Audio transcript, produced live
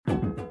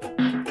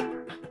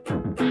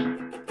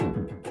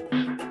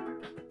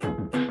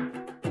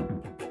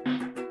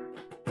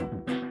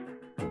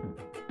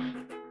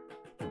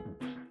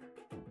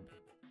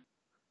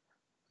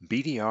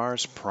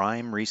BDR's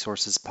Prime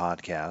Resources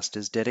podcast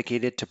is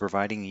dedicated to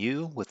providing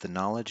you with the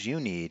knowledge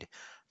you need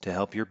to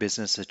help your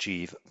business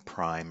achieve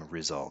prime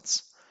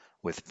results,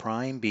 with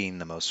prime being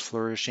the most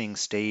flourishing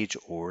stage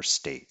or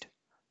state.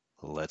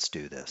 Let's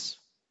do this.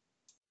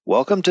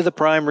 Welcome to the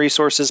Prime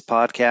Resources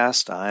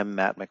podcast. I'm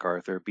Matt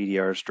MacArthur,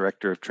 BDR's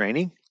Director of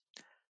Training.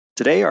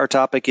 Today, our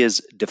topic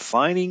is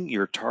defining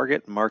your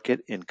target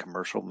market in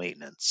commercial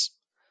maintenance.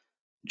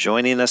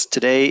 Joining us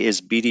today is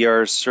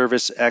BDR's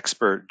service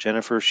expert,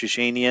 Jennifer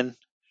Shishanian.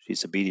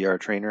 She's a BDR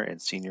trainer and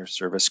senior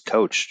service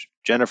coach.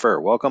 Jennifer,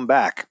 welcome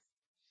back.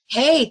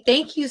 Hey,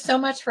 thank you so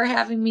much for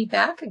having me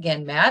back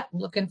again, Matt.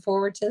 Looking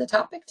forward to the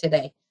topic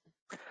today.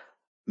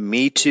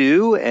 Me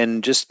too.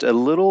 And just a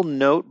little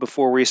note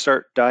before we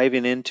start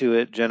diving into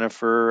it,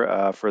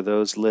 Jennifer, for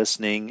those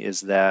listening,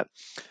 is that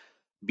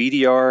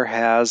BDR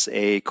has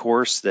a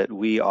course that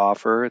we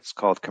offer. It's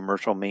called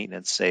Commercial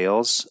Maintenance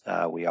Sales.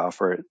 We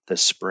offer it the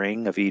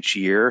spring of each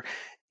year.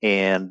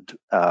 And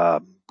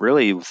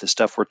really, with the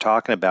stuff we're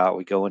talking about,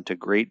 we go into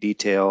great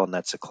detail, and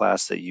that's a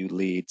class that you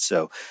lead.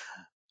 So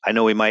I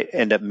know we might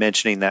end up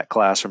mentioning that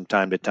class from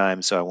time to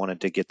time, so I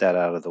wanted to get that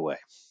out of the way.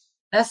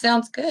 That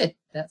sounds good.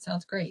 That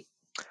sounds great.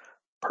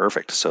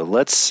 Perfect. So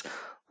let's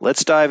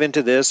dive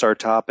into this, our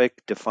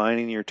topic,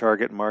 defining your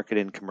target market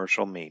in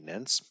commercial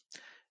maintenance.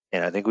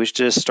 And I think we should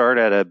just start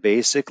at a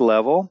basic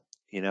level,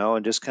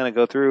 and just kind of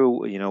go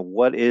through,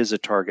 what is a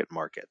target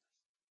market?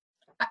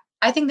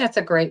 I think that's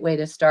a great way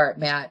to start,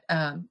 Matt.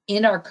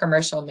 In our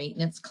commercial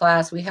maintenance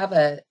class, we've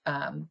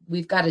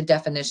got a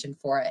definition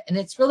for it, and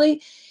it's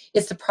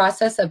the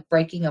process of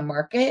breaking a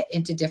market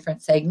into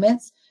different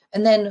segments,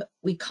 and then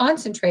we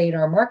concentrate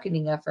our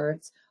marketing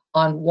efforts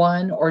on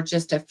one or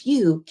just a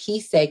few key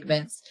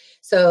segments,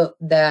 so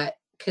that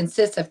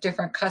consists of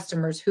different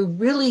customers who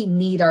really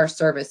need our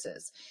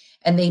services,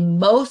 and they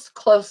most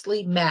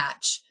closely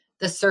match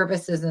the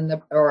services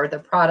or the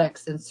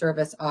products and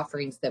service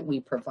offerings that we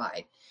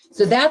provide.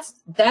 So that's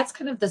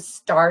kind of the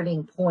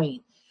starting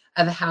point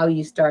of how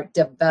you start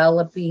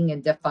developing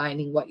and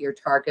defining what your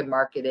target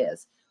market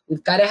is.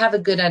 We've got to have a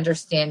good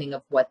understanding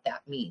of what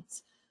that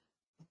means.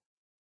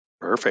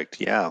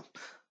 Perfect. Yeah.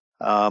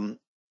 And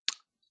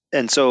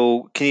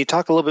so can you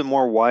talk a little bit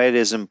more why it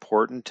is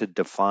important to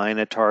define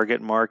a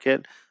target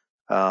market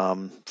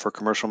for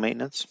commercial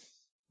maintenance?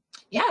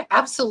 Yeah,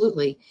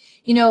 absolutely.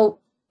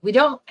 We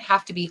don't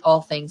have to be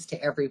all things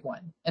to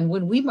everyone. And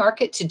when we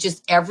market to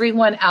just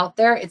everyone out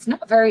there, it's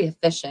not very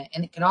efficient,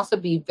 and it can also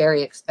be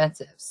very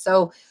expensive.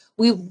 So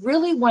we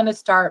really want to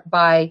start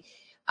by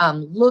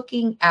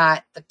looking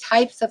at the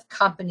types of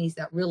companies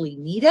that really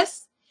need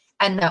us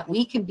and that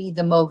we can be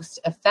the most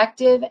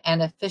effective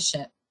and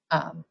efficient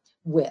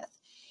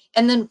with.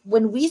 And then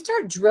when we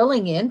start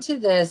drilling into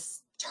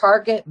this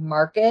target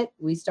market,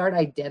 we start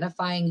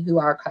identifying who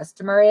our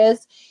customer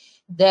is,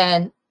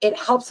 then it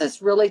helps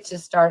us really to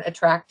start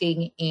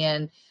attracting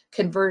and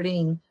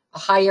converting a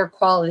higher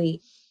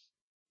quality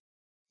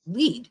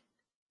lead,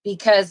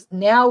 because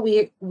now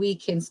we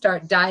can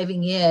start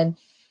diving in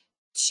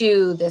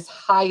to this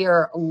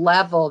higher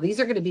level. These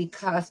are going to be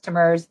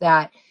customers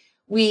that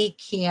we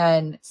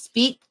can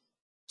speak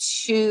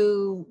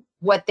to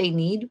what they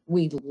need.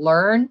 We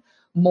learn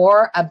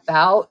more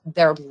about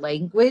their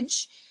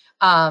language.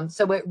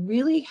 So it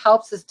really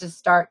helps us to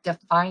start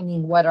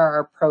defining what our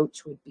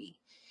approach would be.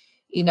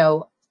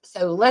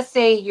 So let's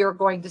say you're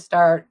going to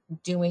start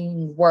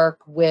doing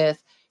work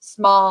with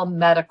small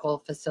medical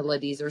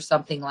facilities or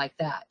something like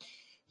that.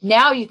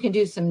 Now you can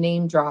do some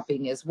name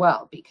dropping as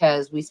well,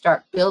 because we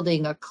start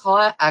building a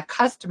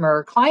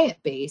customer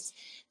client base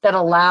that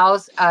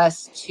allows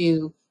us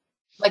to,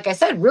 like I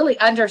said, really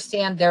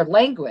understand their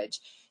language.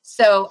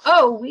 So,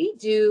 we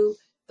do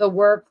the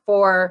work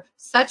for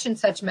such and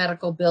such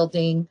medical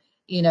building,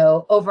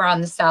 over on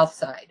the south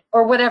side,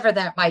 or whatever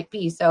that might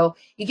be. So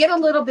you get a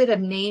little bit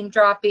of name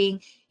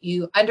dropping,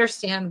 you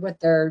understand what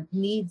their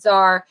needs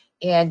are,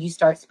 and you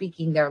start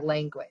speaking their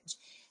language.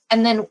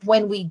 And then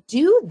when we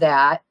do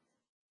that,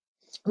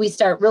 we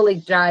start really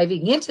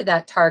diving into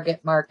that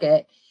target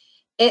market.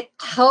 It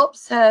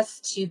helps us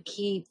to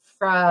keep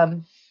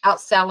from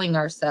outselling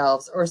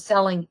ourselves or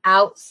selling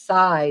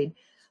outside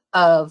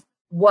of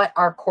what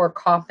our core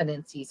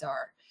competencies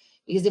are.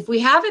 Because if we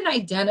haven't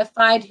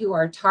identified who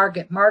our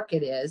target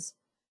market is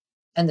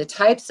and the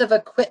types of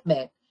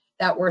equipment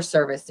that we're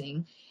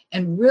servicing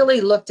and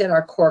really looked at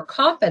our core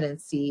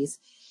competencies,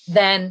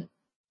 then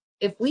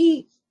if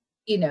we,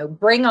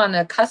 bring on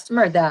a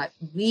customer that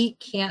we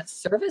can't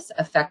service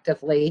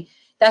effectively,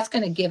 that's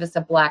going to give us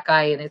a black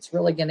eye, and it's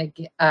really going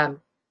to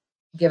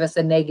give us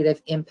a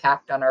negative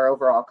impact on our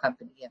overall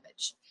company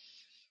image.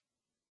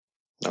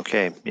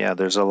 Okay. Yeah,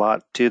 there's a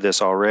lot to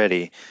this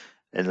already.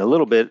 And a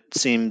little bit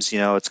seems,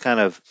 it's kind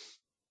of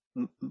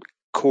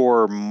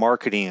core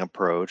marketing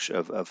approach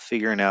of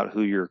figuring out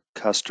who your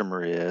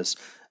customer is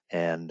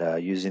and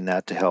using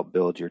that to help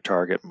build your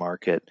target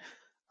market.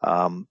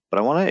 But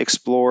I want to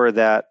explore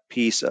that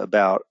piece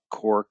about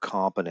core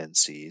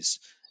competencies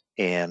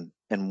and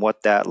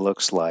what that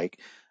looks like.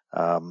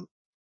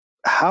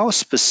 How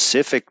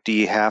specific do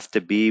you have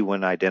to be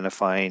when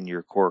identifying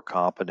your core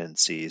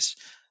competencies?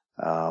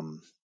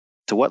 Um,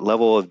 to what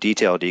level of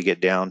detail do you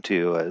get down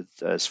to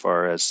as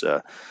far as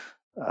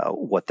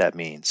what that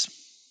means?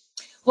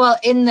 Well,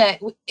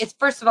 it's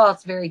first of all,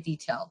 it's very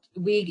detailed.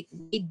 We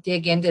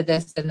dig into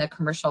this in the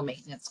commercial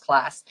maintenance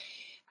class.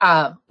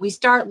 We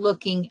start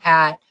looking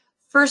at,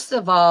 first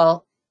of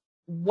all,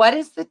 what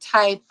is the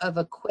type of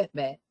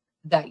equipment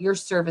that your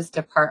service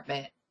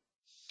department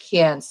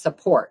can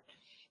support?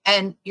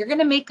 And you're going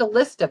to make a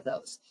list of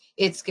those.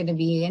 It's going to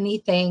be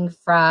anything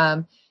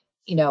from,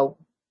 you know,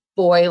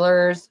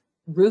 boilers,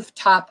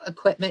 rooftop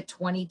equipment,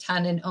 20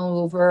 ton and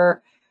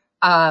over,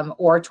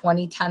 or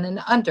 20 ton and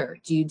under.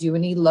 Do you do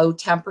any low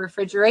temp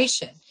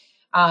refrigeration?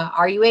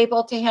 Are you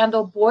able to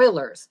handle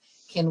boilers?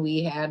 Can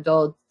we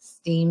handle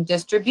steam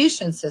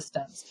distribution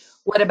systems?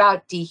 What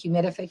about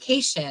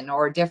dehumidification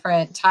or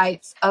different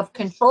types of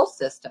control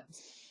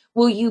systems?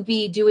 Will you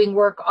be doing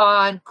work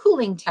on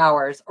cooling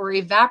towers or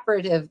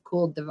evaporative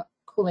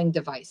cooling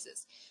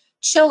devices,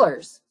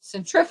 chillers,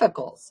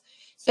 centrifugals?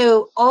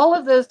 So all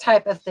of those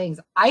type of things.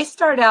 I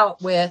start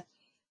out with,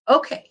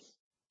 okay,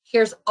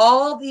 here's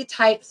all the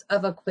types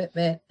of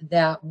equipment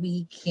that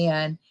we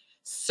can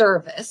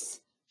service.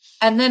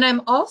 And then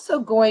I'm also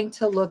going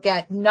to look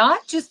at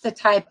not just the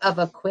type of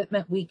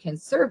equipment we can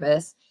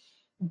service,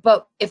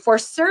 but if we're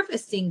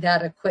servicing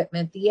that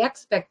equipment, the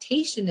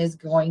expectation is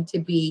going to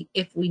be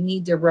if we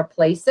need to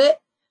replace it,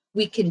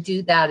 we can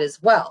do that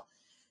as well.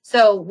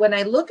 So when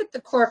I look at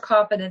the core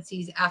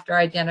competencies after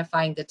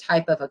identifying the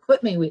type of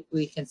equipment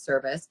we can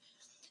service,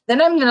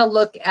 then I'm going to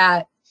look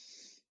at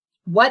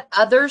what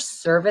other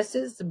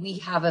services we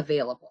have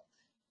available.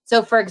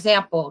 So for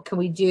example, can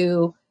we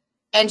do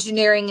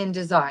engineering and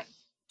design?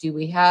 Do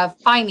we have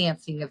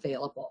financing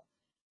available?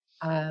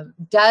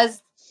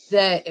 Does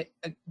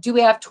do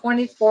we have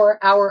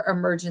 24-hour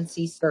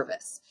emergency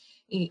service?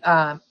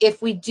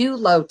 If we do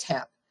low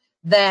temp,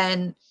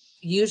 then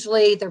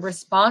usually the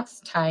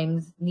response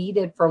times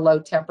needed for low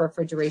temp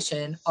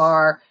refrigeration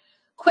are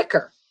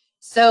quicker.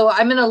 So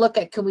I'm going to look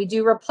at, can we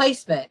do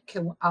replacement?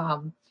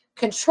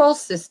 Control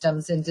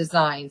systems and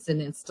designs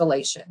and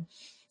installation.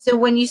 So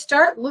when you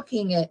start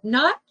looking at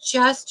not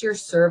just your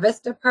service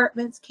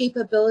department's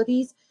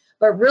capabilities,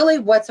 but really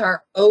what's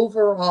our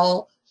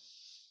overall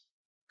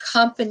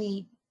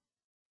company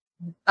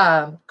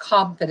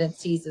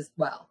competencies as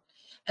well.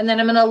 And then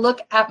I'm going to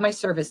look at my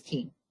service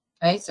team.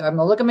 Right. So I'm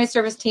going to look at my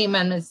service team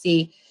and then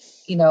see,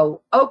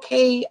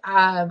 okay,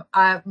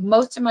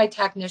 most of my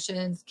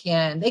technicians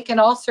they can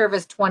all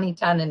service 20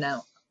 ton and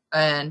out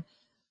and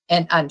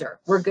under.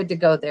 We're good to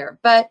go there.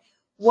 But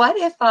what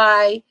if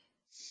I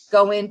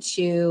go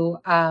into,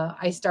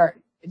 I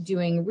start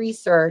doing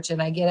research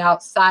and I get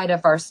outside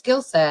of our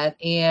skill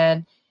set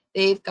and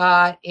they've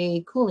got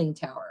a cooling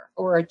tower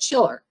or a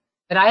chiller,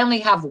 but I only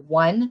have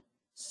one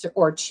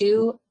or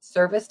two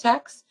service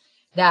techs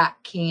that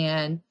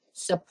can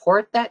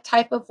support that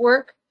type of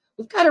work.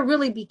 We've got to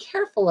really be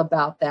careful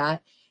about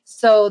that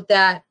so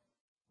that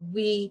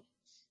we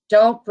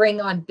don't bring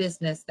on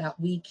business that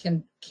we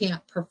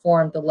can't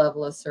perform the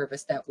level of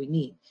service that we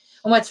need.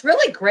 And what's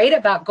really great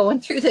about going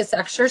through this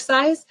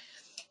exercise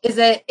is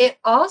that it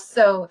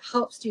also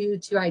helps you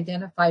to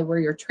identify where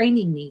your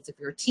training needs of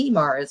your team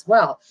are as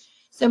well.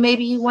 So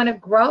maybe you want to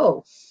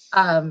grow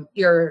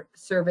your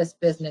service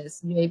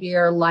business. Maybe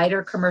you're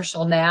lighter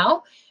commercial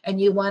now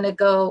and you want to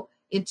go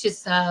into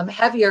some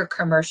heavier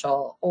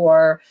commercial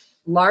or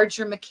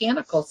larger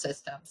mechanical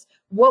systems.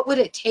 What would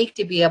it take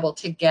to be able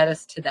to get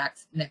us to that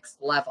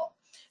next level?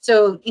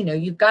 So,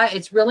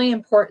 it's really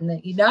important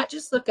that you not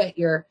just look at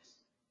your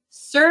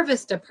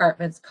service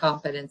department's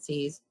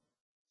competencies,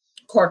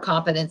 core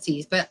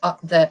competencies, but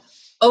the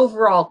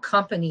overall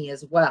company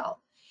as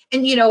well.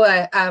 And,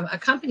 a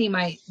company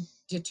might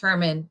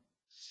determine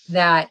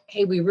that,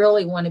 hey, we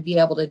really want to be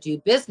able to do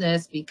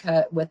business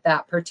because with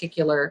that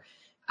particular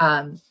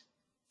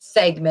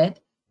segment,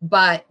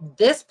 but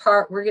this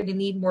part we're going to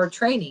need more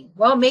training.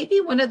 Well, maybe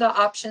one of the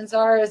options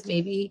is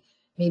maybe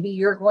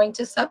you're going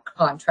to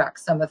subcontract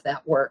some of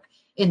that work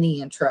in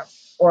the intro,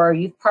 or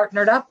you've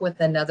partnered up with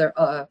another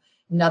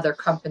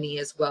company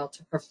as well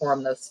to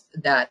perform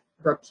that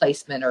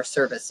replacement or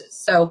services.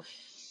 So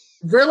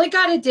really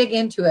got to dig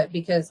into it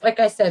because, like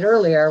I said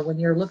earlier, when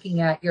you're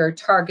looking at your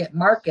target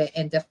market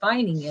and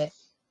defining it,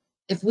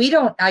 if we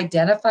don't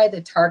identify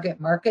the target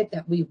market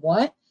that we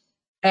want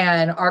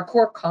and our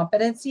core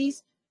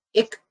competencies,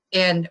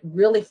 and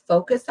really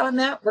focus on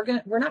that,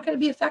 we're not going to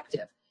be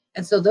effective.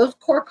 And so those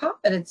core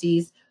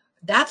competencies,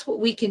 that's what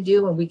we can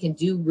do and we can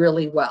do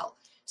really well.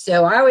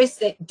 So I always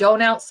say, don't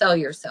outsell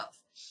yourself.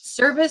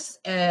 Service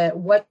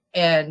what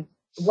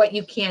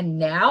you can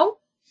now,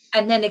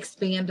 and then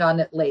expand on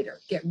it later.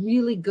 Get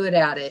really good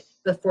at it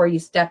before you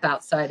step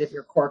outside of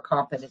your core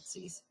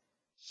competencies.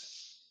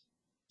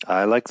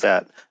 I like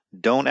that.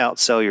 Don't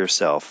outsell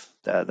yourself.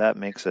 That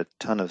makes a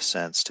ton of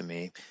sense to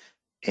me.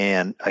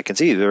 And I can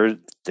see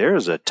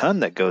there's a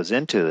ton that goes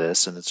into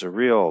this, and it's a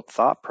real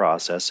thought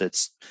process.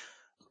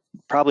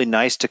 probably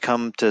nice to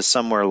come to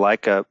somewhere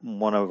like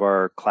one of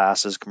our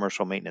classes,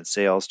 commercial maintenance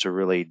sales, to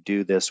really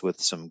do this with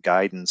some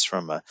guidance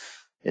from a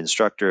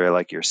instructor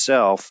like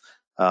yourself.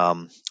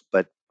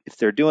 But if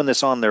they're doing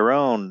this on their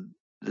own,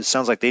 it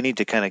sounds like they need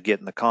to kind of get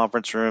in the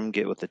conference room,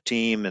 get with the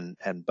team,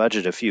 and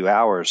budget a few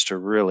hours to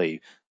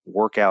really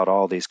work out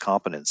all these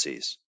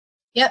competencies.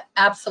 Yep,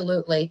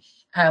 absolutely.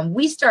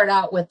 We start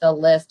out with a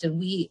list, and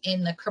we,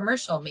 in the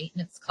commercial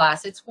maintenance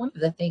class, it's one of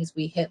the things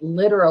we hit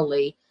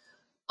literally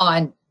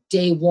on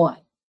day one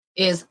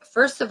is,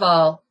 first of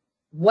all,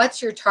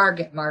 what's your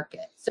target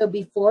market? So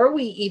before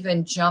we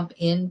even jump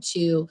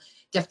into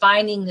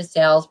defining the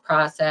sales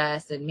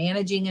process and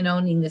managing and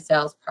owning the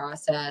sales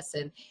process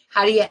and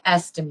how do you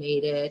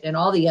estimate it and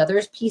all the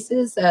other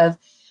pieces of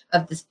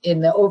this in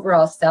the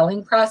overall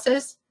selling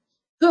process,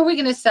 who are we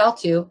going to sell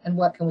to and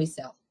what can we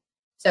sell?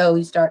 So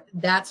we start,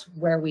 that's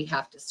where we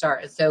have to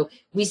start. And so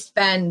we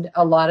spend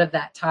a lot of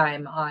that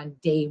time on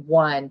day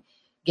one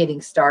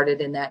getting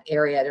started in that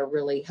area to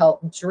really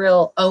help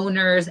drill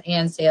owners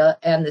and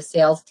the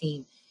sales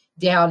team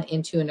down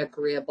into an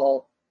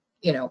agreeable,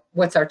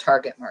 what's our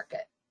target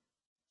market.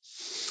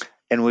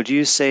 And would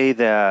you say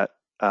that,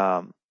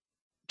 so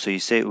you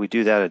say we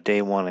do that at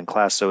day one in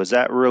class, so is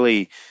that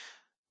really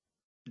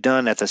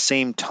done at the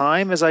same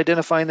time as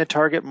identifying the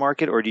target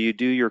market, or do you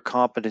do your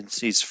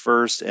competencies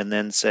first and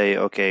then say,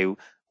 okay,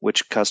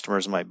 which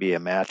customers might be a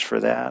match for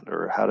that,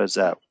 or how does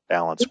that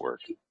balance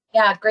work?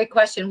 Yeah, great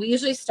question. We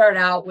usually start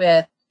out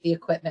with the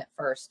equipment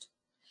first,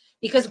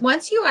 because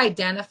once you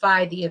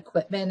identify the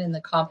equipment and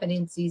the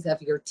competencies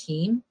of your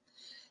team,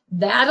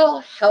 that'll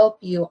help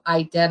you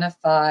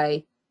identify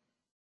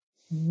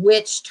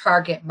which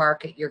target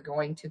market you're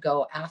going to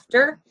go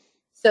after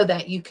so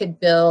that you could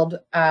build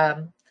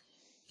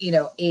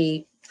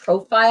a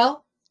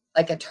profile,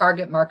 like a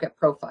target market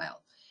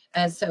profile.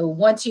 And so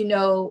once you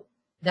know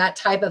that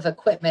type of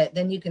equipment,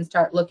 then you can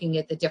start looking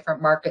at the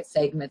different market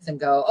segments and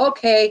go,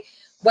 okay,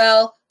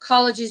 well,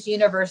 colleges,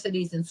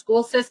 universities, and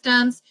school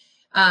systems,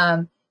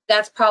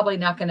 that's probably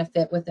not going to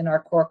fit within our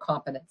core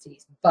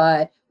competencies,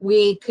 but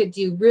we could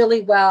do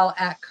really well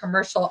at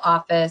commercial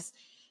office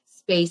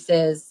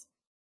spaces,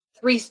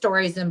 3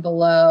 stories and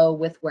below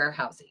with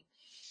warehousing.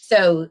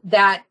 So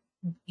that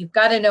you've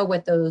got to know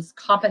what those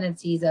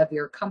competencies of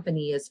your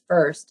company is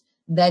first.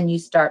 Then you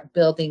start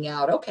building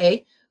out,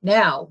 okay,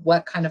 now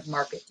what kind of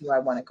market do I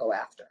want to go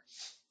after?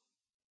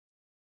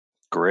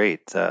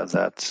 Great.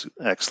 That's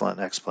excellent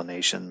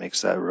explanation.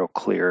 Makes that real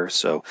clear.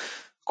 So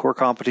core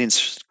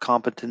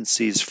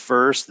competencies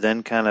first,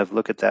 then kind of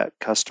look at that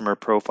customer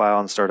profile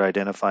and start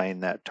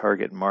identifying that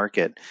target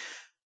market.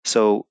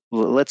 So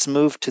let's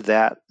move to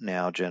that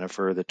now,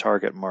 Jennifer, the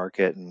target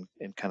market, and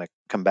kind of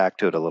come back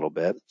to it a little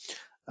bit.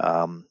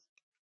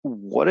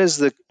 What is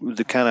the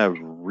kind of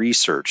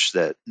research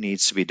that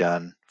needs to be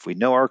done? If we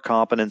know our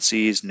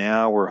competencies,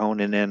 now we're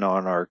honing in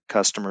on our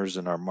customers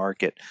and our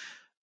market.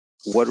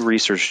 What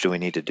research do we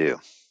need to do?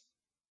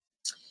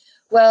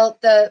 Well,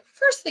 the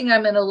first thing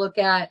I'm going to look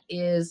at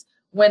is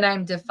when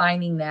I'm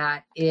defining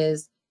that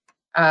is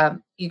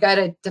you got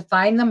to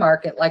define the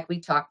market like we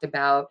talked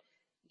about,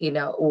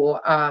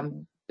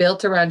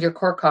 built around your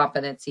core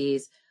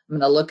competencies. I'm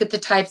going to look at the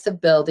types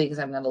of buildings.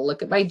 I'm going to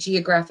look at my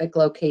geographic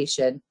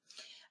location.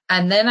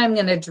 And then I'm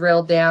going to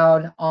drill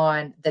down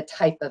on the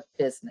type of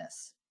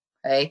business.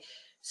 Okay.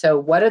 So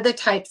what are the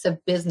types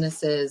of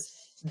businesses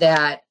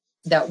that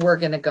we're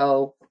going to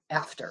go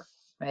after?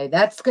 Right.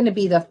 That's going to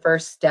be the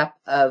first step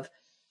of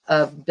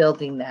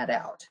building that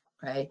out.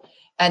 Right.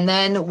 And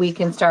then we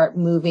can start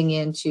moving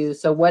into,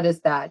 so what is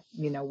that,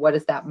 what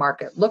does that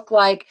market look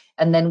like?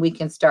 And then we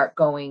can start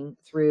going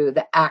through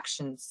the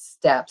action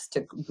steps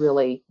to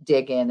really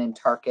dig in and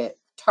target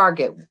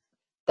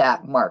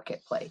that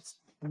marketplace,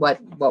 what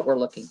we're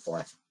looking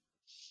for.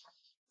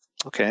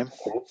 Okay.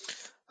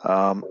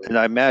 And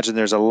I imagine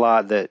there's a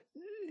lot that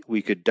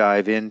we could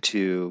dive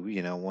into,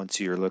 once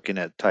you're looking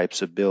at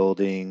types of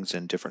buildings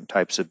and different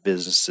types of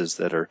businesses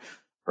that are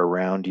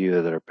around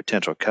you that are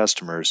potential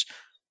customers.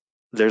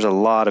 There's a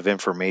lot of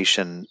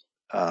information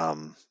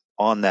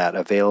on that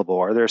available.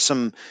 Are there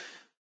some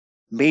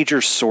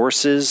major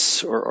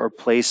sources or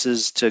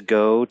places to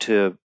go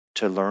to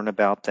learn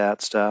about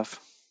that stuff?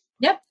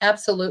 Yep,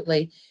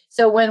 absolutely.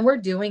 So when we're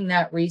doing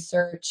that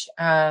research,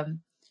 I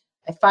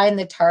find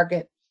the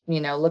target,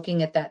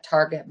 looking at that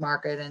target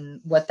market and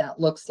what that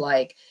looks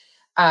like.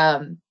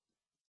 You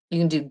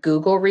can do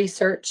Google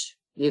research.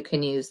 You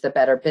can use the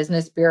Better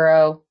Business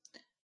Bureau,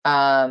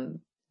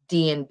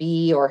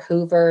 D&B or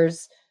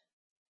Hoover's.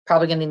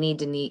 Probably going to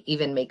need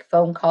even make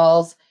phone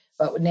calls.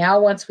 But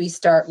now once we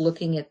start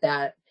looking at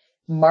that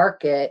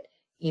market,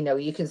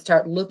 you can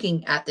start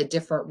looking at the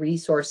different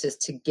resources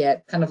to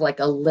get kind of like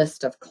a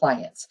list of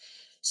clients.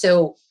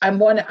 So I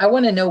want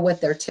to know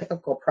what their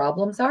typical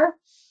problems are.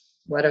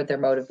 What are their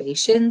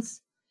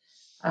motivations?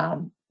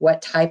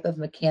 What type of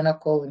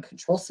mechanical and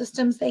control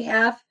systems they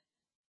have,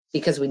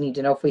 because we need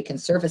to know if we can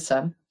service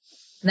them.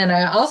 And then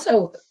I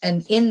also,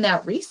 and in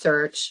that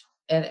research,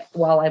 and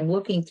while I'm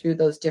looking through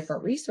those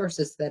different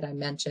resources that I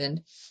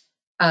mentioned,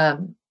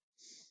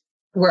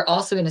 we're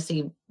also going to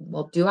see,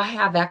 well, do I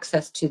have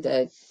access to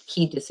the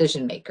key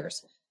decision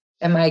makers?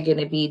 Am I going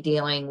to be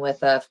dealing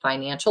with a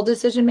financial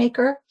decision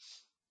maker?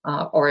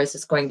 Or is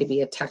this going to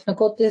be a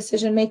technical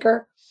decision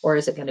maker? Or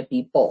is it going to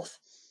be both?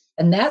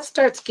 And that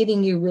starts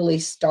getting you really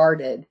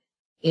started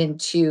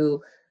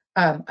into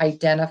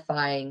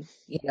identifying,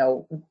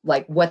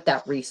 like what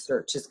that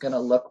research is going to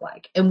look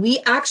like. And we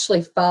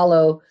actually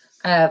follow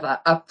kind of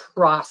a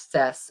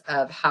process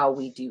of how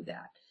we do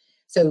that.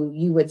 So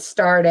you would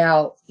start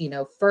out,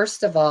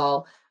 first of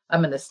all,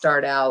 I'm going to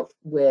start out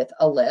with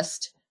a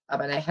list. I'm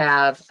going to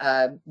have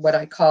what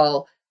I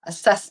call a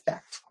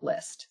suspect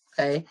list.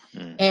 Okay.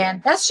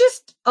 And that's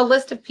just a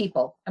list of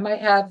people. I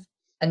might have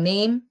a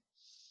name,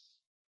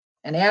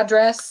 an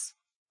address,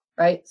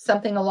 right?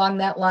 Something along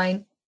that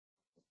line.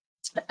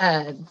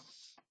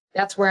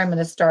 That's where I'm going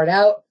to start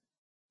out.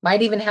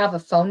 Might even have a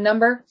phone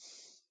number.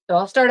 So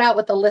I'll start out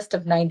with a list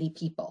of 90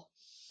 people,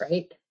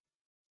 right?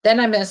 Then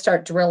I'm going to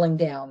start drilling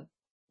down.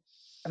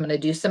 I'm going to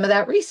do some of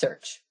that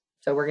research.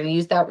 So we're going to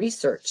use that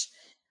research.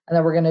 And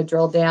then we're going to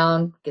drill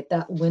down, get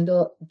that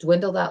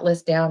dwindle that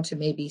list down to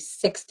maybe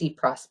 60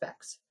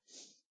 prospects.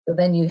 So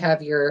then you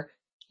have your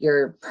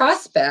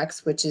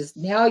prospects, which is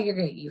now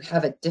you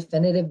have a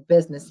definitive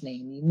business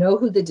name. You know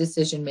who the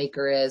decision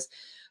maker is.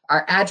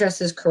 Our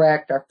address is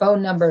correct. Our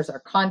phone numbers, our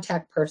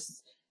contact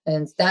persons,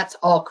 that's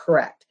all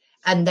correct.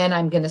 And then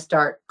I'm going to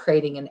start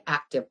creating an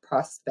active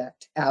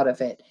prospect out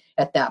of it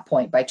at that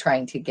point by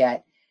trying to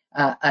get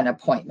an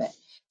appointment.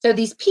 So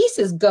these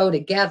pieces go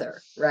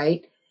together,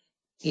 right?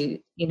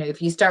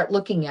 If you start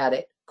looking at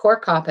it,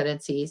 core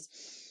competencies,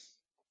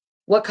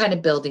 what kind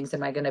of buildings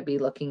am I going to be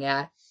looking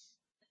at?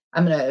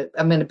 I'm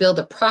gonna build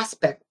a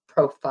prospect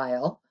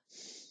profile,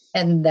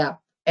 and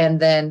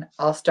then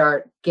I'll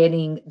start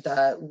getting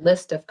the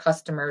list of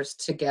customers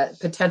to get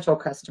potential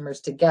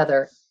customers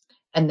together,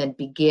 and then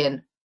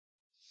begin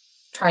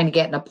trying to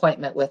get an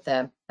appointment with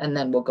them, and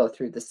then we'll go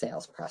through the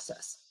sales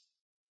process.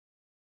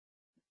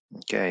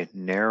 Okay,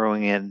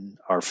 narrowing in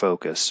our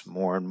focus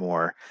more and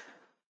more.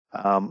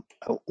 I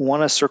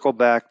want to circle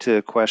back to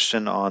a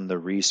question on the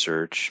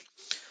research.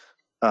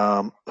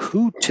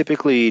 Who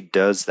typically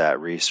does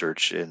that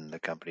research in the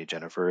company,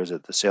 Jennifer? Is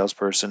it the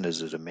salesperson?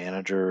 Is it a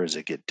manager? Is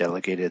it get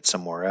delegated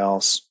somewhere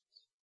else?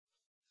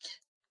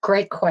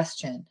 Great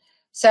question.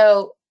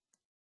 So,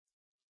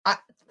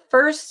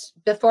 first,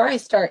 before I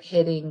start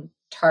hitting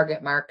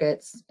target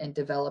markets and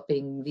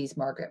developing these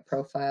market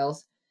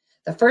profiles,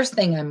 the first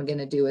thing I'm going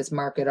to do is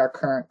market our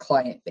current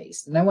client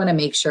base. And I want to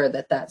make sure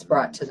that that's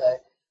brought to the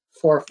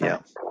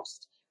forefront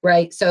first,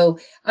 right? So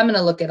I'm going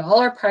to look at all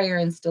our prior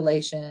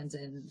installations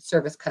and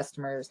service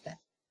customers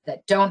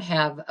that don't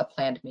have a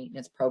planned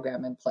maintenance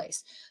program in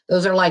place.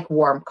 Those are like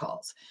warm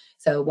calls.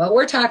 So what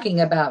we're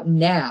talking about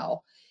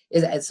now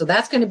is, so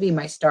that's going to be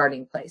my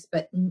starting place.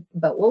 But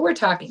what we're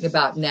talking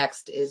about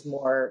next is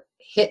more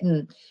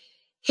hitting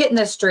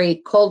the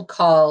street, cold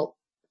call.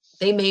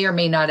 They may or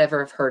may not ever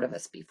have heard of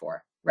us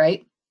before,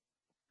 right?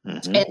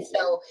 Mm-hmm. And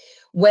so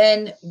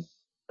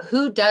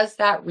who does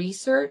that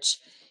research?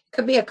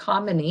 Could be a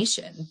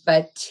combination,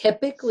 but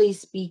typically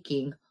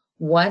speaking,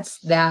 once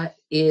that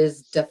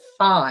is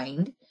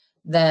defined,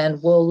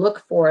 then we'll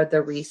look for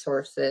the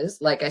resources,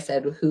 like I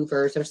said,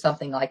 Hoovers or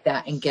something like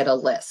that, and get a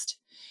list.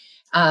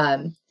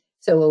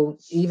 So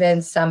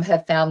even some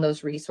have found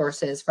those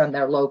resources from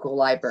their local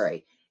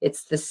library.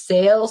 It's the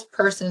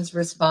salesperson's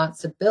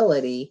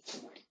responsibility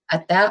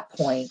at that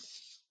point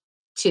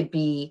to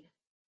be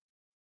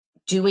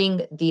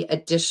doing the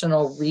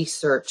additional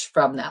research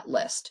from that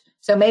list.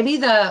 So maybe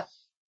the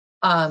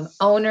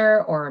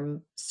owner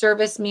or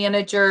service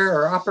manager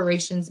or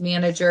operations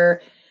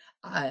manager,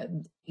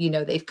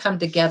 they've come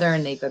together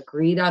and they've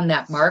agreed on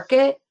that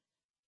market.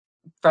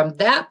 From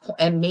that point,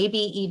 and maybe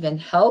even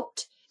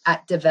helped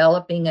at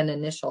developing an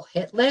initial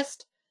hit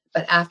list.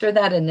 But after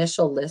that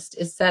initial list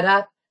is set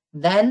up,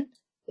 then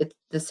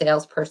the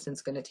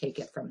salesperson's going to take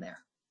it from there.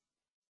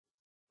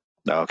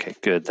 Okay,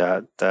 good.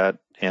 That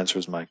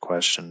answers my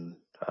question.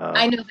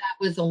 I know that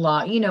was a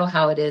lot. You know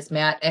how it is,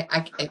 Matt.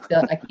 I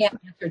feel I can't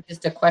answer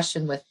just a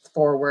question with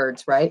 4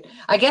 words, right?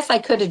 I guess I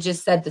could have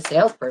just said the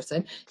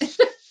salesperson,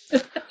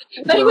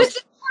 but it was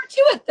just more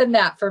to it than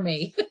that for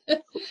me.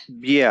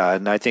 Yeah,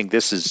 and I think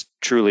this is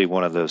truly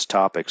one of those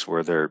topics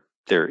where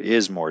there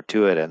is more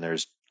to it, and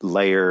there's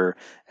layer,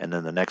 and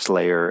then the next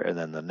layer, and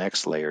then the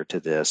next layer to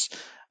this.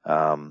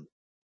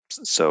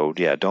 So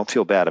yeah, don't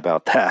feel bad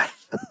about that.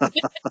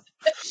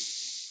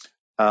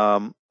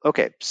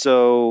 Okay,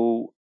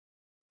 so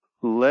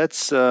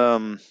let's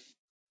go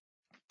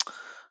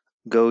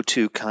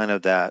to kind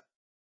of that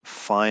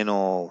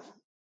final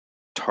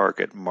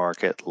target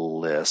market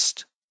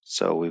list.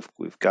 So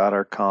we've got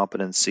our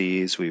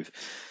competencies, we've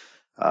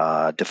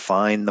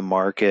defined the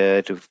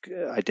market, we've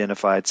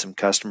identified some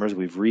customers,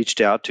 we've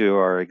reached out to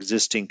our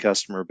existing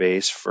customer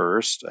base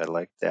first. I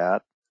like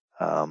that.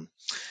 And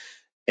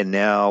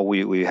now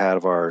we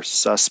have our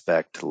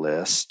suspect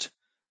list.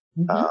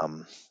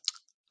 Mm-hmm.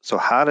 So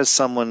how does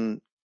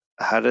someone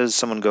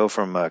go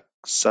from a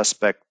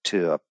suspect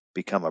to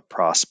become a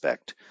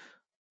prospect?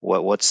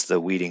 What's the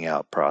weeding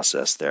out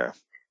process there?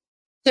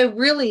 So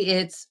really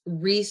it's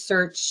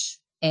research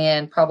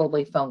and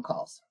probably phone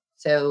calls.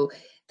 So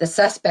the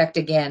suspect,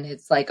 again,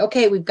 it's like,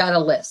 okay, we've got a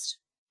list,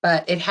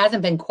 but it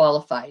hasn't been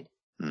qualified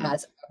Hmm.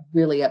 as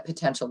really a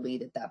potential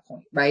lead at that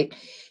point, right?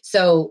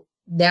 So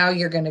now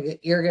you're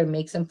gonna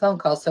make some phone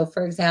calls. So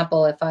for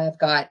example, if I've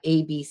got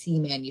ABC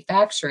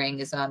Manufacturing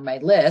is on my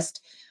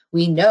list,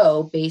 we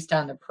know based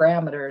on the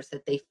parameters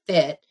that they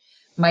fit.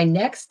 My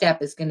next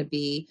step is going to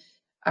be,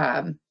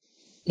 um,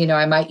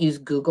 I might use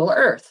Google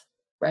Earth,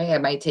 right? I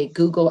might take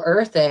Google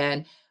Earth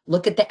and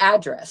look at the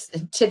address.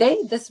 And today,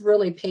 this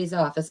really pays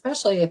off,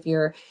 especially if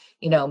you're,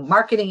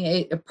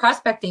 marketing,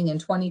 prospecting in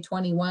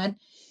 2021.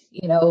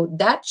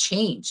 That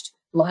changed.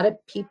 A lot of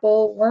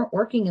people weren't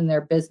working in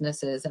their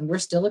businesses, and we're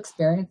still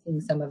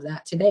experiencing some of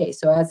that today.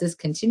 So as this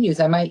continues,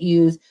 I might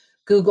use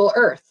Google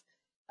Earth.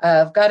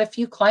 I've got a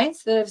few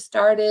clients that have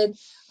started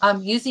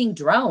using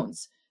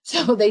drones.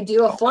 So they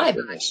do a Oh my flyby,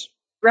 goodness.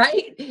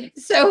 right?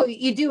 So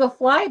you do a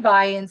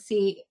flyby and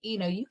see,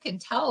 you can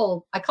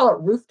tell, I call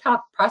it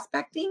rooftop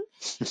prospecting.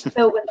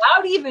 So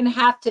without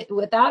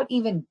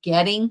even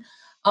getting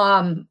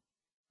um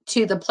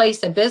to the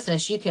place of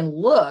business, you can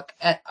look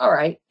at, all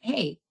right,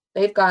 hey,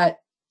 they've got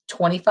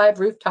 25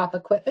 rooftop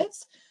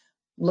equipments.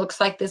 Looks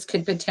like this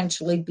could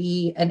potentially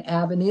be an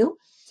avenue.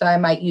 So I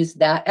might use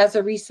that as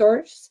a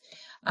resource.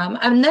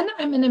 And then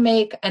I'm going to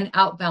make an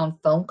outbound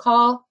phone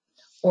call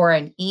or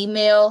an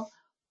email,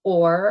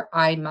 or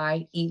I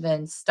might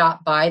even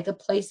stop by the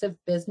place of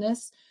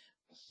business.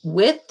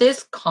 With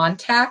this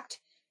contact,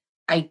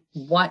 I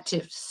want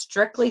to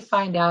strictly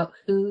find out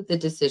who the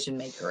decision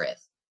maker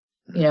is.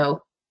 You Hmm.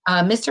 know,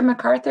 Mr.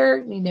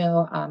 MacArthur,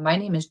 my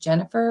name is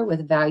Jennifer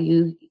with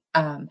Value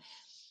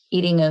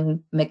Heating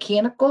and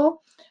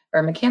Mechanical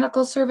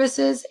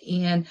Services.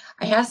 And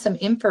I have some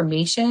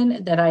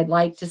information that I'd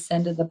like to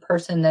send to the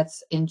person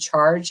that's in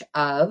charge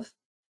of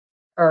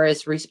or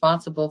is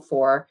responsible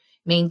for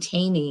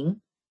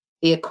maintaining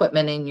the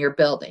equipment in your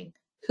building.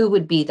 Who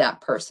would be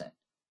that person?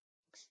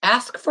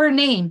 Ask for a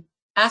name,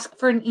 ask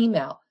for an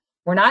email.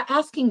 We're not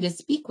asking to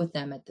speak with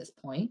them at this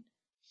point,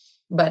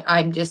 but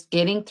I'm just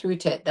getting through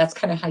to, that's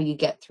kind of how you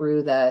get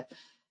through the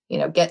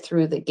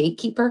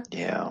gatekeeper.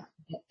 Yeah.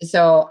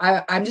 So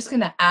I'm just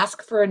going to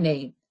ask for a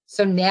name.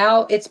 So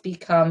now it's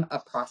become a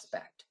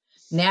prospect.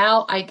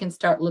 Now I can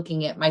start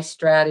looking at my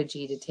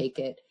strategy to take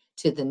it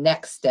to the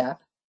next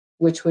step,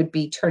 which would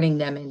be turning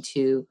them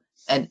into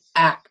an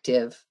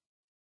active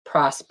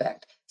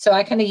prospect. So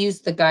I kind of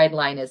use the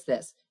guideline as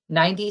this: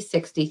 90,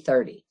 60,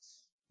 30.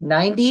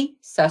 90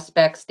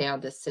 suspects down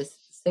to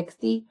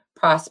 60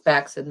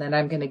 prospects, and then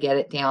I'm going to get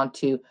it down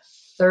to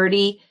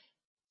 30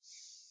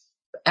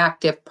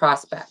 active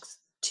prospects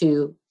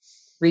to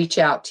reach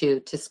out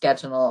to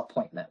schedule an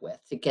appointment with,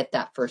 to get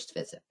that first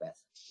visit with.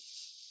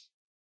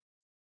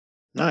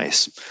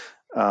 Nice.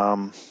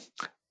 Um,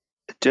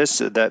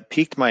 just that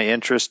piqued my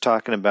interest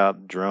talking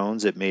about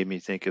drones. It made me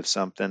think of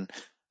something.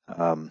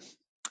 Um,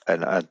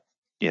 and I'll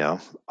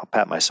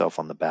pat myself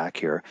on the back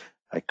here.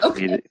 I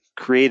Okay.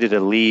 created a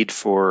lead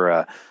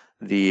for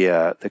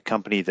the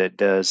company that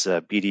does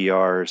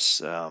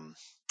BDR's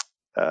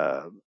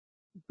uh,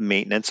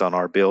 maintenance on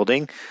our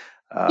building,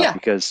 Yeah.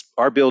 because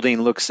our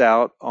building looks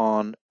out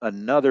on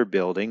another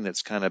building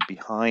that's kind of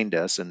behind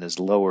us and is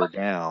lower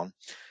down.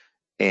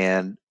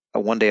 And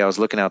one day I was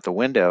looking out the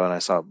window and I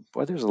saw,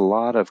 boy, there's a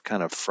lot of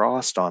kind of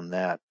frost on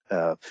that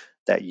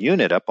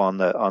unit up on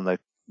the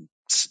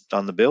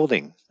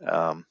building.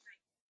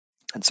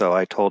 And so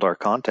I told our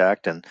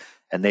contact, and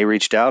they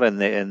reached out,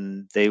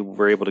 and they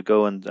were able to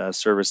go and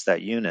service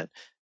that unit.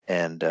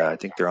 And I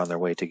think they're on their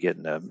way to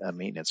getting a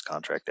maintenance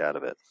contract out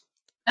of it.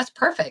 That's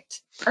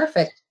perfect.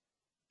 Perfect.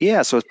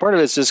 Yeah, so as part of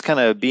it's just kind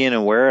of being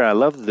aware. I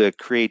love the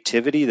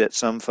creativity that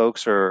some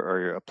folks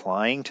are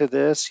applying to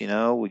this,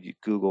 with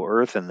Google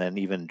Earth and then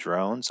even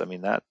drones. I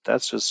mean,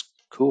 that's just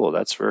cool.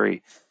 That's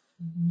very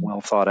Mhm.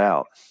 well thought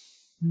out.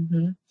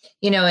 Mhm.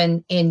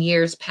 In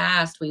years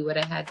past, we would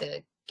have had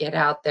to get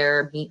out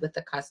there, meet with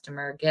the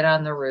customer, get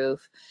on the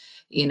roof,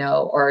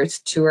 or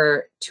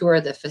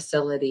tour the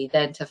facility,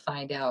 then to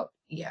find out,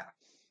 yeah,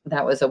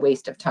 that was a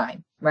waste of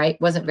time, right?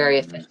 Wasn't very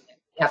Mhm. efficient.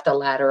 You have to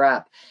ladder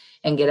up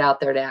and get out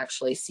there to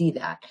actually see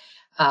that.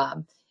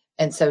 Um,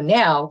 and so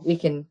now we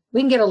can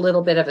get a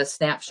little bit of a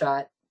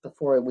snapshot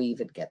before we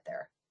even get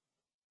there.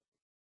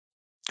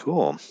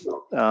 Cool.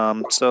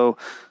 So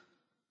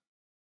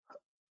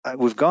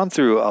we've gone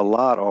through a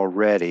lot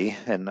already,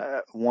 and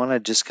I want to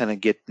just kind of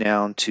get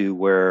down to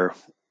where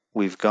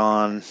we've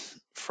gone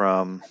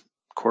from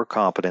core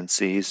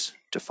competencies,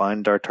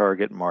 defined our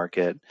target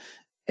market,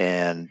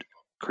 and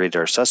created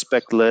our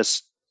suspect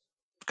list,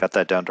 got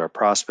that down to our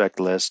prospect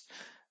list,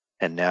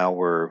 and now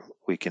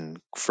we can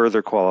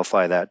further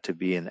qualify that to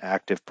be an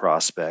active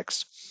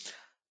prospects.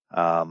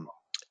 Um,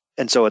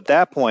 and so at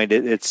that point,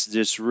 it's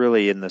just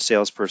really in the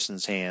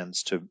salesperson's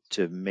hands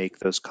to make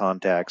those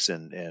contacts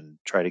and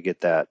try to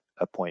get that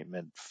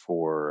appointment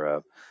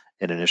for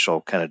an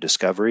initial kind of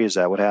discovery. Is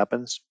that what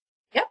happens?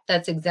 Yep,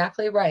 that's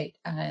exactly right.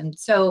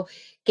 So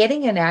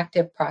getting an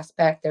active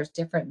prospect, there's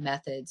different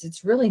methods.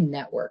 It's really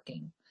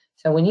networking.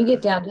 So when you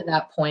get down to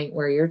that point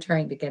where you're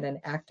trying to get an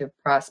active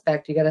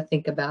prospect, you got to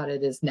think about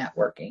it as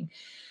networking.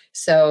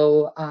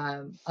 So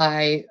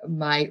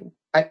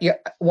yeah,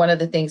 one of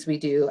the things we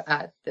do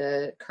at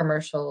the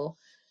commercial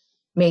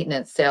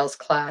maintenance sales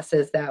class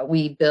is that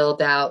we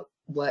build out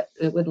what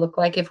it would look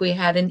like if we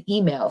had an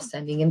email,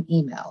 sending an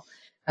email.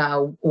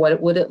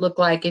 What would it look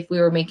like if we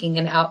were making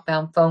an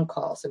outbound phone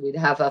call? So we'd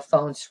have a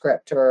phone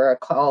script or a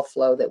call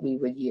flow that we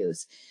would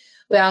use.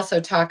 We also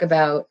talk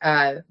about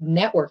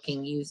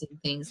networking using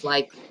things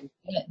like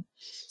LinkedIn.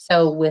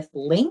 So with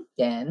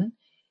LinkedIn,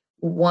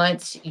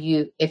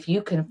 if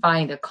you can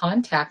find a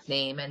contact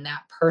name and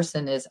that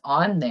person is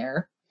on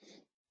there,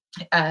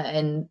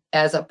 and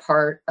as a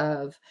part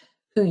of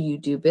who you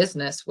do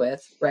business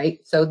with, right?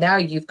 So now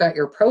you've got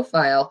your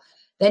profile,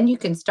 then you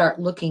can start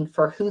looking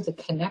for who the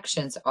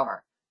connections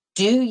are.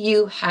 Do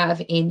you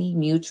have any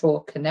mutual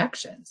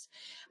connections?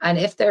 And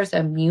if there's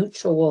a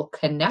mutual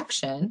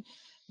connection,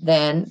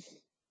 then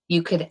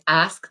you could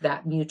ask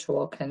that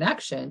mutual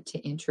connection to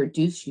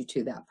introduce you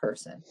to that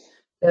person.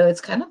 So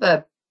it's kind of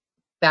a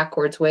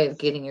backwards way of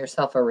getting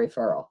yourself a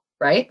referral,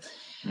 right?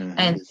 Mm-hmm.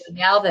 And so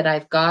now that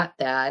I've got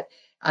that,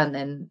 and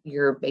then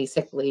you're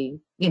basically,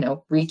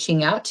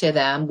 reaching out to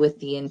them with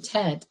the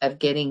intent of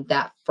getting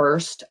that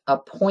first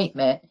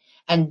appointment.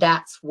 And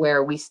that's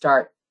where we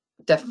start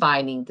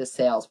defining the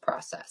sales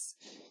process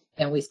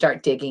and we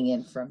start digging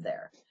in from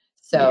there.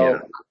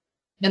 So,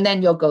 and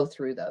then you'll go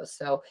through those.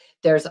 So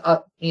there's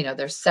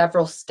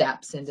several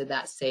steps into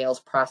that sales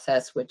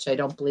process, which I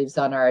don't believe is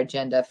on our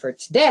agenda for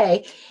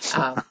today.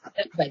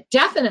 But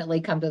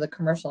definitely come to the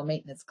commercial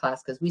maintenance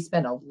class because we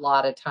spend a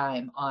lot of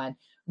time on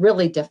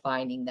really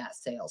defining that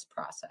sales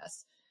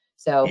process.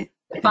 So We'll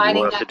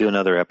defining have to do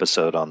another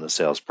episode on the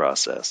sales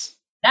process.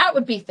 that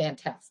would be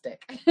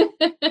fantastic.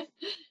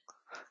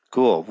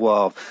 Cool.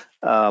 Well,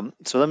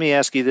 so let me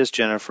ask you this,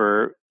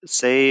 Jennifer.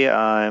 Say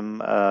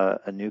I'm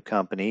a new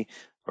company,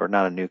 or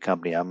not a new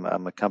company.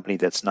 I'm a company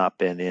that's not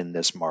been in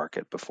this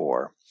market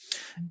before.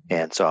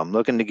 And so I'm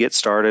looking to get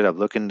started. I'm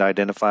looking to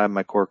identify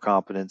my core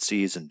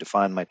competencies and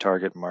define my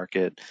target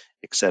market,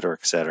 et cetera,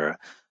 et cetera.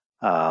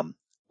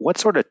 What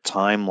sort of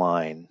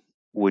timeline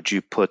would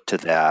you put to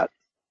that,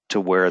 to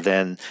where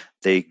then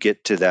they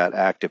get to that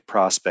active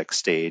prospect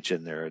stage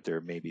and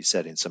they're maybe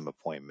setting some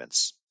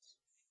appointments?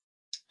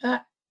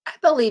 I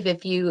believe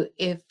if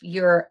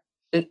you're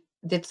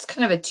it's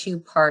kind of a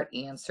two-part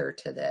answer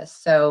to this.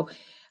 So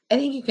I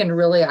think you can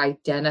really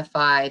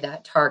identify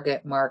that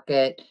target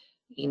market,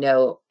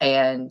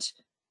 and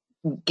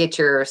get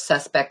your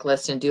suspect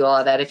list and do all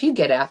of that. If you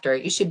get after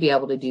it, you should be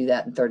able to do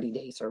that in 30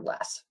 days or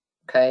less.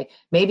 Okay.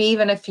 Maybe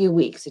even a few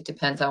weeks. It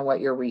depends on what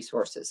your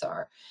resources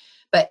are.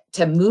 But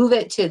to move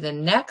it to the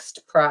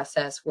next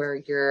process where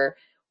you're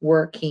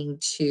working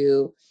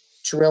to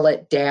drill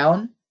it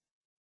down,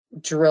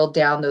 drill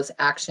down those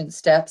action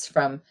steps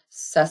from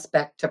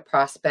suspect to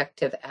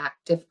prospective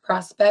active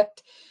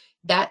prospect,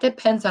 that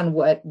depends on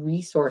what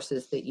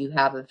resources that you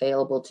have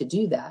available to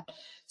do that.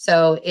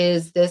 So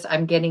is this,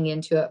 I'm getting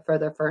into it for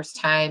the first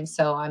time,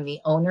 so I'm the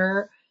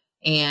owner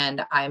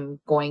and I'm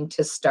going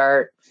to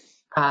start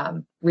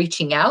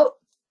reaching out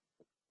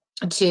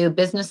to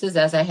businesses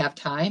as I have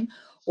time?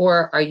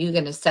 Or are you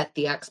going to set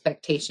the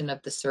expectation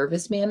of the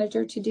service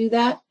manager to do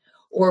that?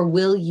 Or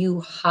will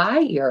you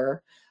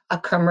hire a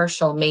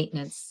commercial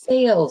maintenance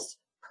sales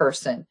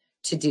person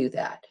to do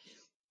that?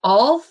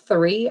 All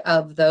three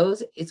of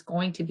those is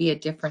going to be a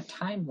different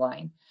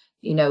timeline.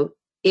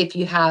 If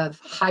you have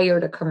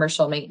hired a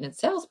commercial maintenance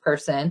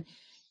salesperson,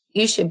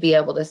 you should be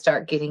able to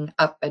start getting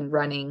up and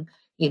running,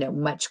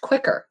 much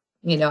quicker,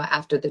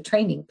 after the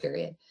training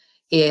period.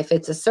 If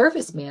it's a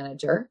service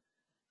manager,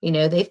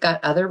 they've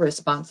got other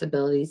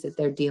responsibilities that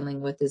they're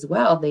dealing with as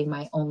well. They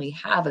might only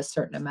have a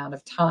certain amount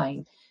of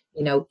time,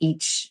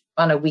 each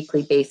on a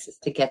weekly basis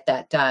to get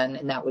that done.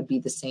 And that would be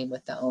the same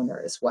with the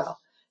owner as well.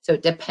 So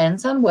it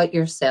depends on what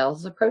your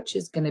sales approach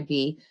is going to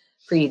be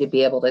for you to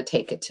be able to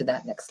take it to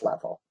that next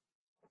level.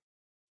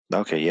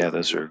 Okay, yeah,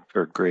 those are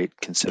great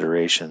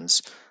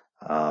considerations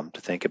to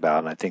think about,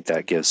 and I think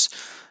that gives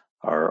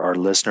our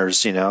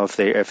listeners,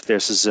 if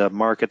this is a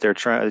market they're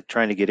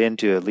trying to get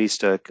into, at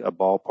least a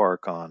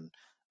ballpark on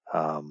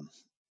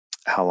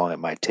how long it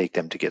might take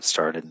them to get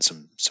started, and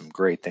some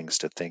great things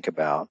to think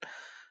about.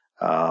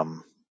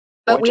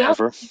 But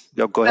Jennifer,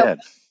 go ahead.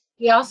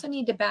 We also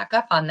need to back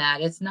up on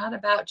that. It's not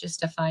about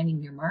just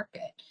defining your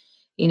market.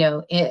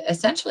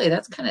 Essentially,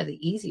 that's kind of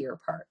the easier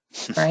part,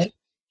 right?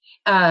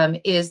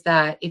 Is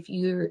that if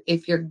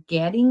you're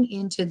getting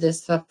into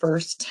this the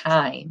first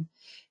time,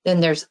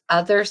 then there's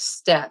other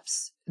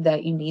steps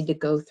that you need to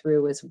go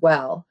through as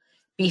well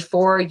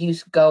before you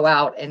go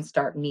out and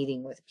start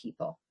meeting with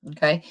people.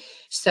 Okay,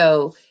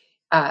 so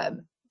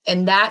and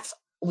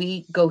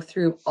we go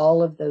through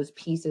all of those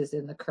pieces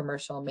in the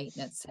commercial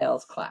maintenance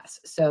sales class.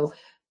 So,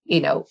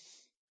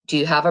 do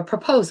you have a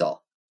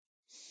proposal?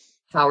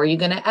 How are you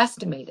going to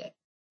estimate it?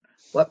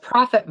 What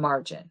profit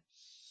margin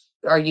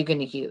are you going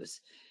to use?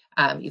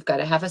 You've got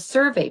to have a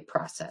survey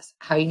process.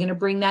 How are you going to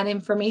bring that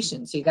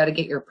information? So you got to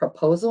get your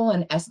proposal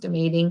and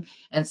estimating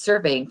and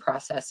surveying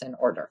process in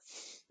order.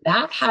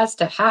 That has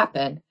to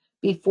happen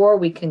before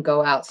we can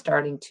go out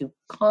starting to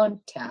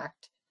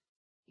contact,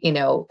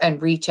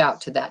 and reach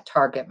out to that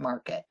target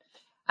market.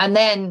 And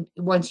then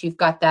once you've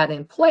got that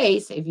in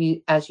place,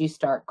 as you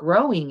start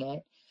growing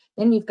it,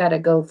 then you've got to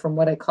go from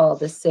what I call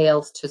the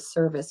sales to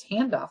service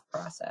handoff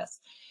process.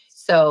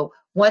 So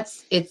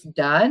once it's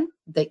done,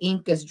 the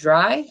ink is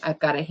dry, I've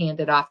got to hand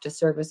it off to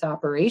service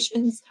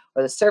operations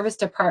or the service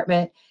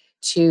department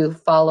to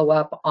follow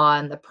up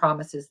on the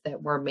promises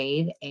that were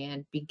made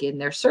and begin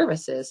their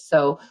services.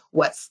 So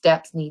what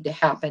steps need to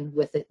happen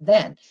with it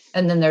then?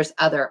 And then there's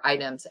other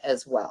items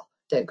as well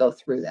that go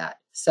through that.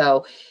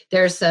 So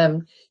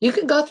you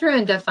can go through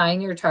and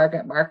define your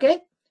target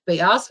market, but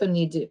you also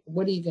need to,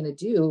 what are you going to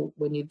do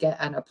when you get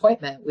an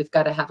appointment? We've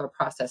got to have a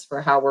process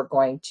for how we're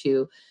going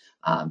to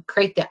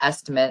create the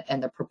estimate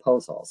and the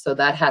proposal. So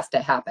that has to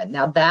happen.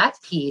 Now that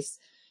piece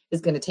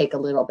is going to take a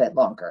little bit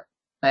longer,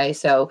 right?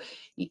 So,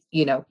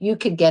 you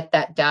could get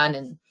that done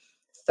in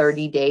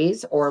 30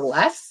 days or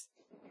less.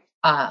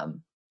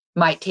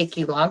 Might take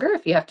you longer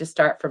if you have to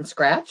start from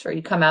scratch, or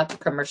you come out to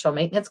commercial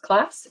maintenance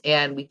class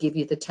and we give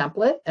you the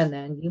template and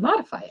then you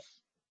modify it.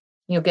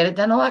 You'll get it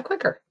done a lot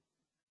quicker.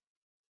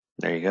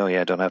 There you go.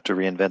 Yeah, don't have to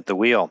reinvent the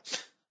wheel.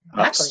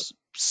 Exactly. I'm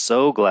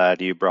so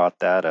glad you brought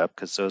that up,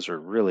 because those are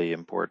really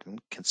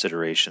important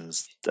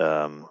considerations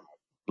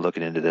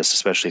looking into this,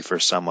 especially for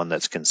someone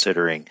that's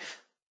considering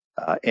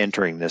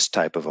entering this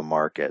type of a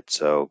market.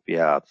 So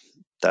yeah,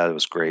 that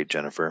was great,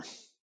 Jennifer.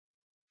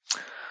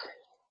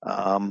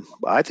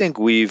 I think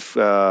we've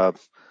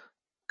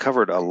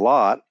covered a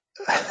lot.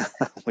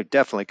 We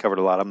definitely covered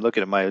a lot. I'm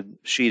looking at my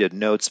sheet of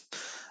notes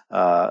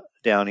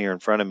down here in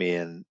front of me,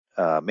 and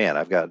man,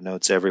 I've got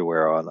notes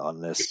everywhere on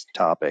this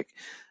topic.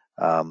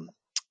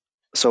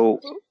 So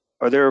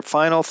are there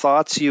final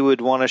thoughts you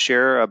would want to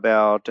share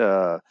about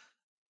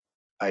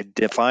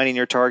defining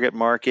your target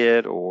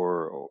market,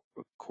 or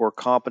core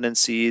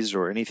competencies,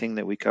 or anything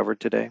that we covered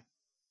today?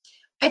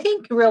 I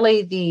think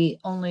really the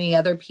only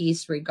other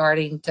piece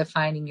regarding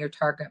defining your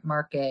target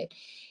market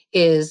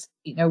is,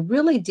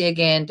 really dig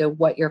into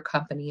what your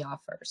company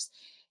offers.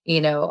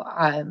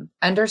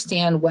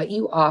 Understand what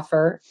you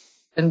offer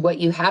and what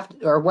you have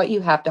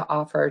to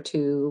offer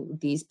to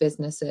these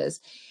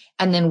businesses.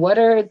 And then what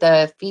are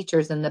the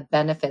features and the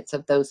benefits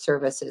of those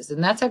services?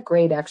 And that's a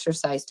great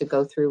exercise to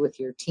go through with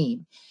your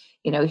team.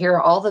 Here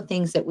are all the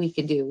things that we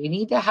can do. We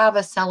need to have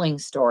a selling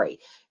story.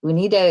 We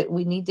need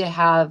to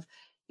have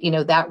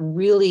that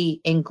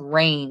really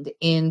ingrained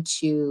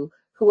into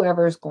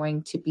whoever's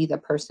going to be the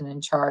person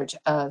in charge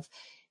of,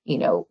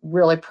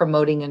 really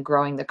promoting and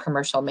growing the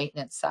commercial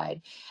maintenance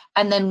side.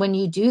 And then when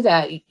you do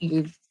that,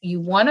 you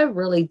want to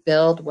really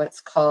build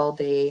what's called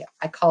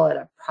I call it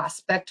a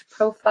prospect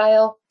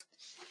profile.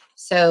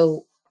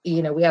 So,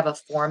 we have a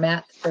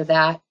format for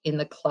that in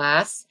the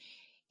class.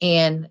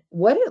 And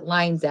what it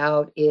lines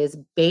out is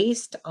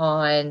based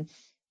on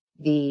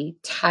the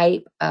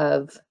type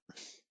of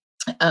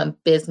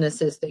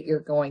businesses that you're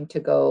going to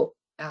go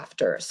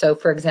after. So,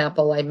 for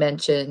example, I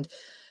mentioned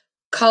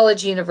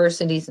college,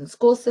 universities, and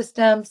school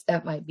systems.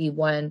 That might be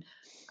one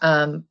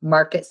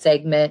market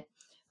segment.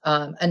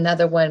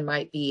 Another one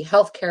might be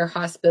healthcare,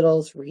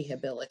 hospitals,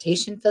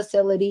 rehabilitation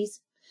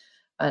facilities.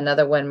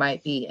 Another one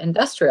might be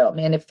industrial,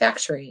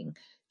 manufacturing,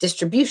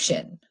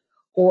 distribution,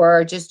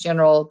 or just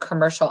general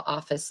commercial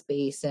office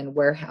space and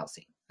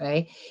warehousing.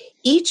 Right?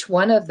 Each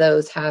one of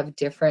those have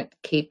different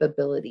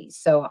capabilities.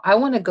 So I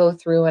want to go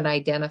through and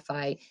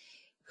identify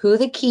who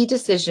the key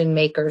decision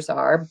makers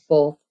are,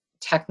 both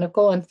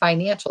technical and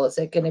financial. Is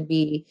it going to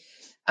be,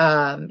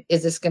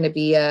 is this going to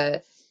be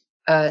a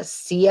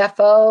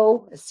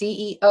CFO, a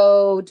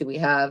CEO? Do we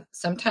have,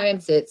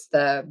 sometimes it's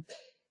the,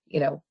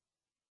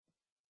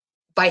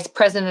 vice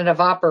president of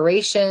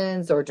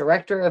operations or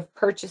director of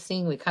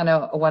purchasing. We kind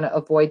of want to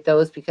avoid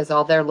those because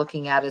all they're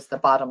looking at is the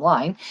bottom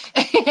line.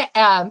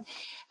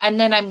 And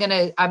then I'm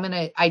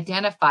gonna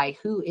identify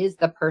who is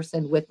the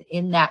person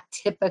within that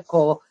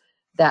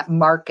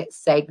market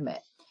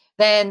segment.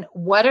 Then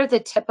what are the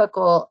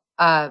typical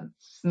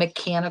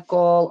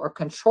mechanical or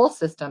control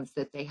systems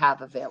that they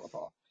have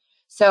available?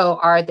 So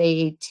are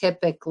they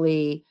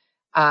typically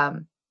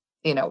 20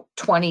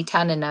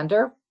 ton and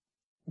under?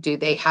 Do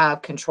they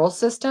have control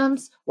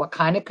systems? What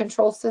kind of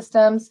control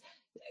systems?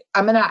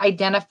 I'm going to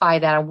identify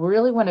that. I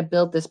really want to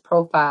build this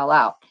profile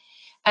out.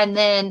 And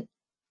then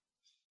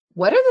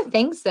what are the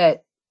things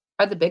that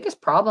are the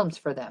biggest problems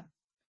for them?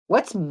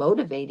 What's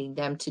motivating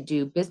them to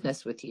do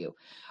business with you?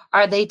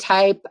 Are they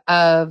type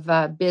of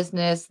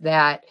business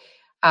that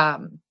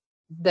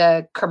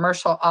the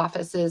commercial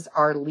offices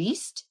are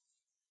leased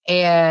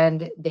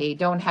and they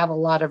don't have a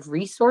lot of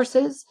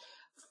resources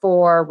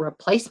for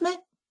replacement?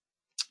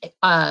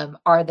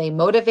 Are they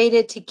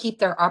motivated to keep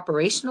their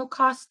operational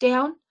costs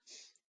down?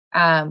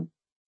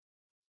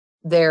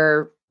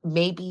 They're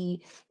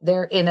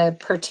in a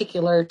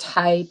particular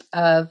type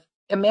of,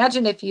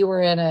 imagine if you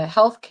were in a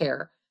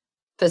healthcare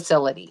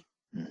facility,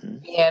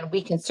 Mhm. and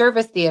we can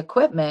service the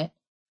equipment,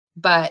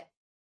 but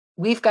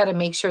we've got to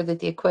make sure that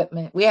the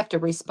equipment, we have to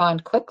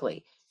respond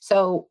quickly.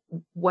 So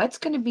what's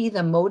going to be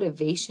the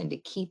motivation to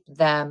keep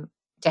them,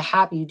 to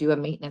have you do a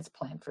maintenance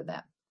plan for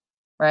them,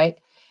 right?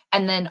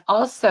 And then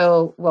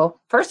also,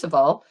 well, first of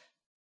all,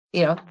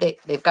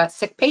 they've got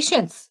sick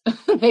patients.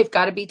 They've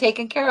got to be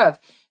taken care of.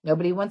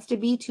 Nobody wants to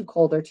be too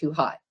cold or too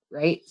hot,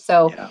 right?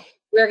 So Yeah.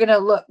 we're going to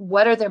look,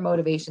 what are their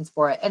motivations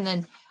for it? And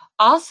then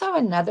also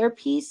another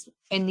piece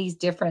in these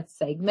different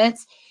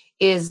segments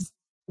is,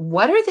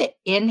 what are the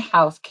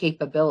in-house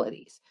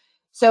capabilities?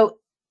 So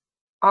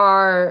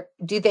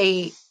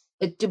do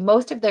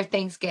most of their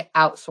things get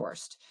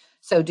outsourced?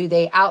 So do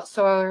they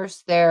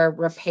outsource their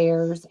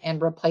repairs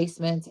and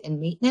replacements and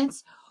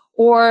maintenance,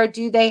 or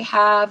do they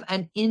have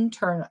an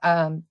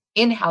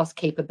in-house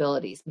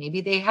capabilities?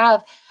 Maybe they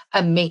have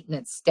a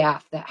maintenance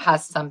staff that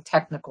has some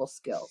technical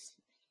skills.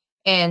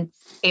 And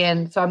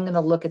so I'm going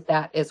to look at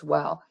that as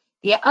well.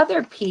 The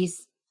other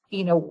piece,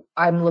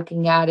 I'm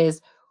looking at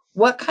is,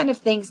 what kind of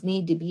things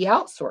need to be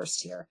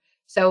outsourced here?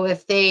 So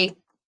if they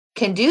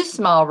can do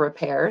small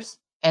repairs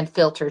and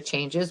filter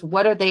changes,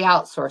 what are they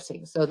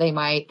outsourcing? So they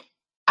might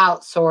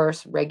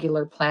outsource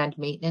regular planned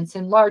maintenance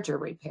and larger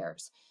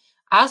repairs.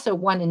 I also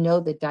want to know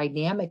the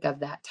dynamic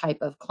of that type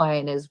of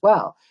client as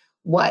well.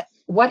 What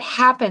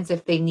happens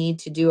if they need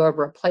to do a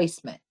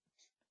replacement?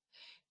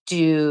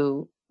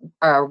 Do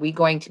Are we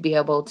going to be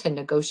able to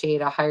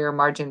negotiate a higher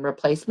margin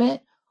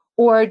replacement,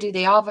 or do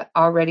they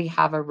already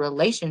have a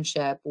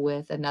relationship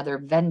with another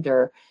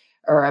vendor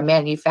or a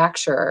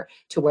manufacturer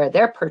to where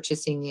they're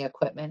purchasing the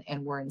equipment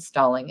and we're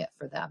installing it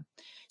for them?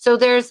 So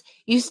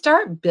you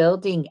start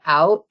building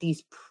out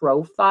these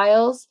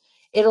profiles.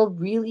 It'll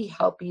really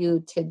help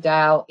you to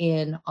dial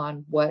in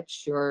on what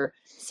your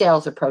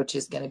sales approach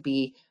is going to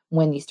be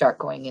when you start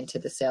going into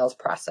the sales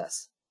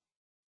process.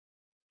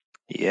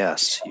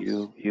 Yes,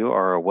 you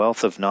are a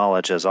wealth of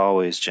knowledge as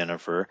always,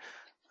 Jennifer.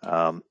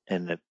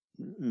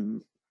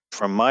 Mm,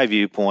 from my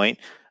viewpoint,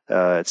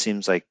 it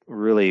seems like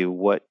really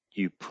what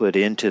you put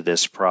into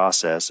this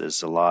process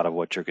is a lot of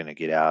what you're going to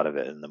get out of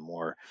it, and the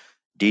more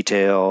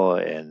detail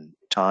and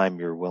time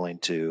you're willing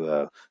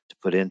to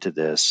put into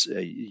this,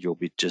 you'll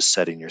be just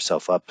setting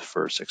yourself up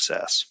for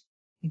success.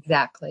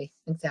 Exactly,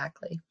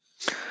 exactly.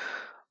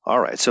 All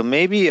right, so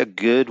maybe a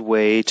good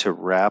way to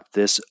wrap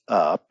this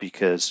up,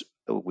 because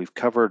we've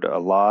covered a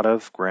lot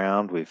of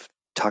ground, we've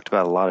talked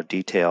about a lot of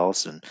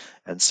details,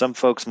 and some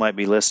folks might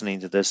be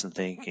listening to this and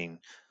thinking,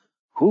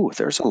 "Ooh,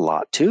 there's a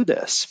lot to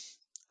this."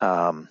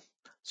 Um,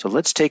 so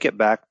let's take it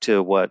back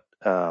to what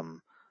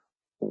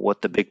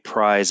the big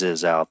prize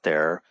is out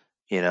there,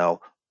 you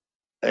know,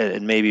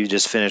 and maybe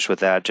just finish with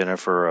that,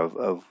 Jennifer,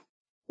 of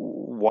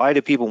why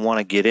do people want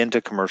to get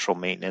into commercial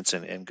maintenance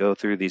and go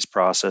through these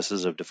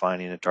processes of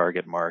defining a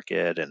target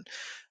market and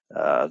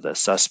the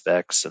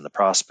suspects and the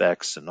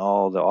prospects and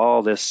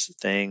all this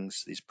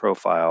things, these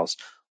profiles.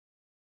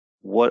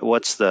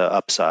 What's the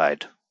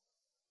upside?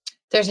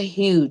 There's a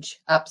huge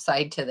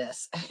upside to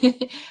this.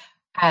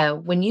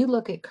 When you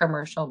look at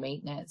commercial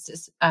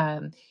maintenance,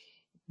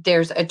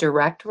 there's a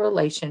direct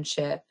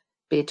relationship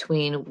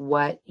between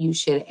what you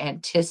should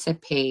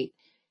anticipate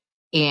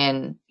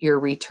in your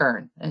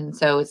return. And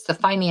so it's the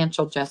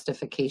financial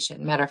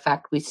justification. Matter of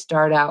fact, we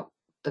start out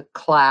the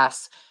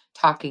class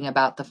talking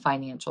about the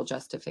financial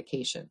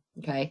justification.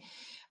 Okay.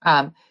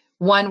 Um,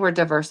 One, we're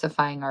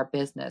diversifying our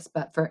business,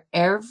 but for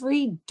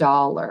every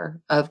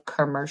dollar of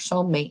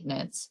commercial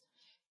maintenance,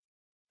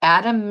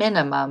 at a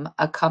minimum,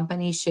 a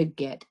company should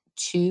get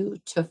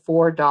 $2 to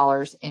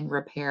 $4 in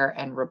repair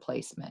and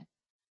replacement.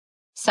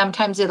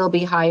 Sometimes it'll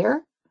be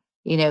higher.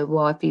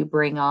 Well, if you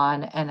bring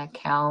on an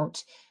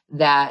account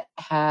that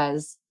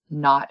has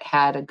not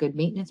had a good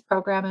maintenance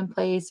program in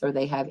place, or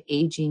they have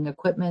aging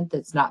equipment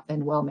that's not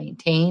been well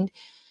maintained,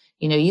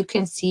 you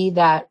can see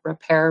that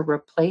repair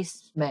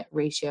replacement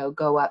ratio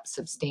go up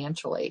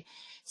substantially.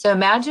 So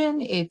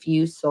imagine if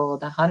you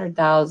sold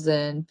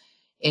 100,000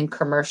 in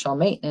commercial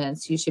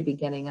maintenance, you should be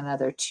getting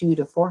another 2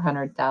 to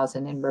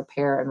 400,000 in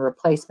repair and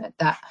replacement.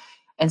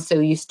 And so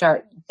you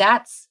start.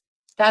 That's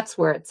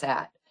where it's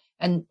at.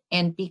 And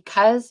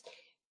because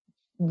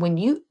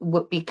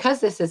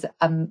this is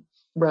a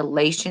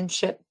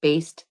relationship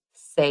based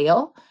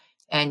sale,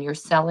 and you're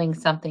selling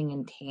something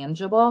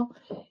intangible,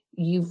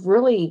 you've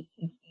really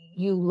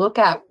you look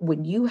at,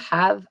 when you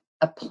have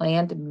a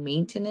planned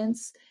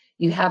maintenance,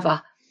 you have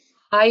a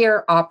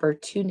higher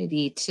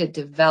opportunity to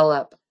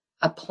develop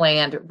a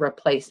planned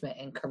replacement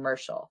in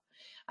commercial.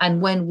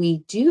 And when we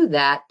do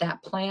that,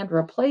 that planned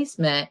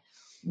replacement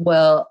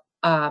will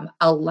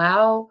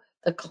allow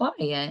the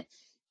client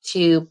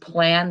to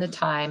plan the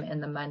time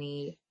and the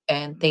money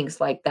and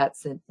things like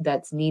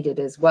that's needed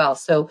as well.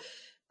 So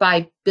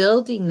by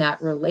building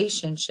that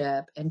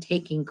relationship and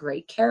taking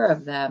great care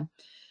of them,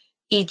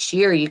 each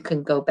year you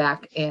can go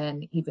back,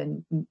 and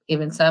even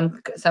some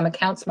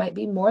accounts might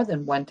be more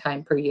than one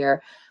time per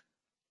year.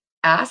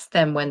 Ask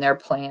them what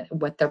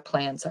their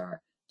plans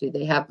are. Do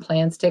they have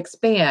plans to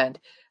expand?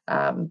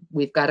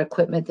 We've got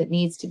equipment that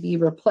needs to be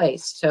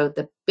replaced. So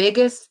the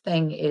biggest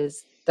thing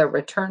is the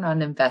return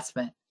on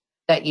investment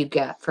that you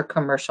get for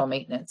commercial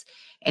maintenance.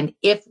 And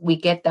if we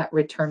get that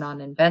return on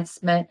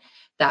investment,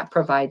 that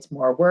provides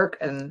more work.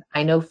 And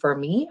I know for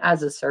me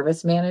as a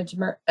service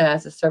manager,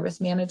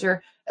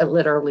 it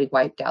literally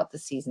wiped out the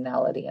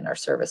seasonality in our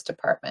service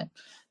department,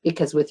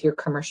 because with your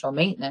commercial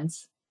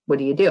maintenance, what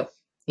do?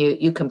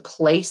 You can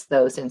place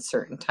those in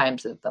certain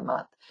times of the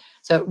month.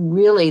 So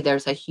really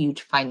there's a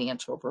huge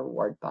financial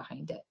reward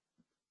behind it.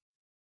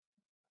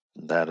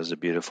 That is a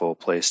beautiful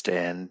place to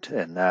end,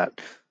 and that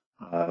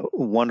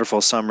wonderful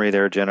summary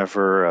there,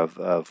 Jennifer,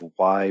 of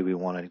why we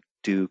want to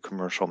do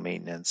commercial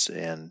maintenance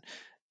and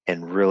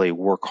really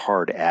work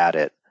hard at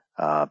it,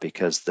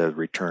 because the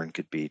return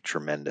could be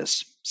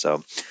tremendous.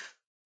 So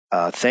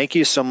thank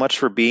you so much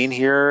for being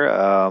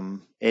here.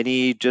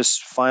 Any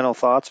just final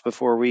thoughts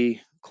before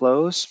we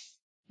close?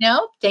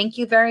 No, thank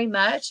you very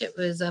much. It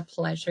was a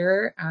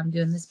pleasure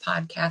doing this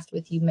podcast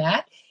with you,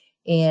 Matt.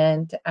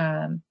 And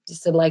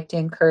just would like to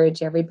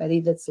encourage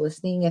everybody that's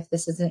listening, if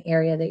this is an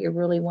area that you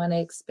really want to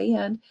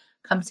expand,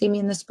 come see me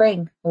in the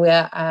spring.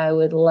 I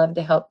would love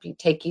to help you,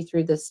 take you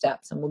through the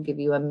steps, and we'll give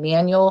you a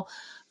manual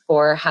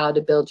for how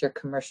to build your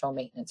commercial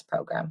maintenance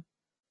program.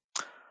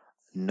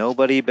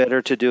 Nobody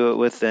better to do it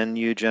with than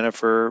you,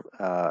 Jennifer.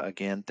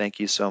 Again, thank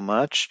you so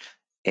much.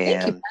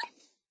 Thank you. And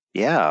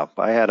yeah,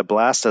 I had a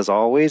blast as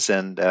always,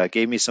 and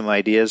gave me some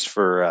ideas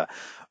for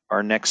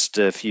our next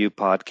few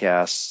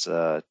podcasts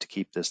to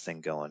keep this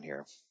thing going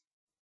here.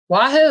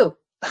 Wahoo!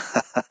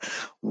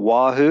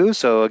 Wahoo!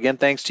 So again,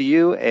 thanks to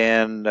you,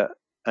 and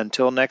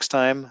until next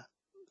time,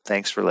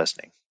 thanks for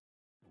listening.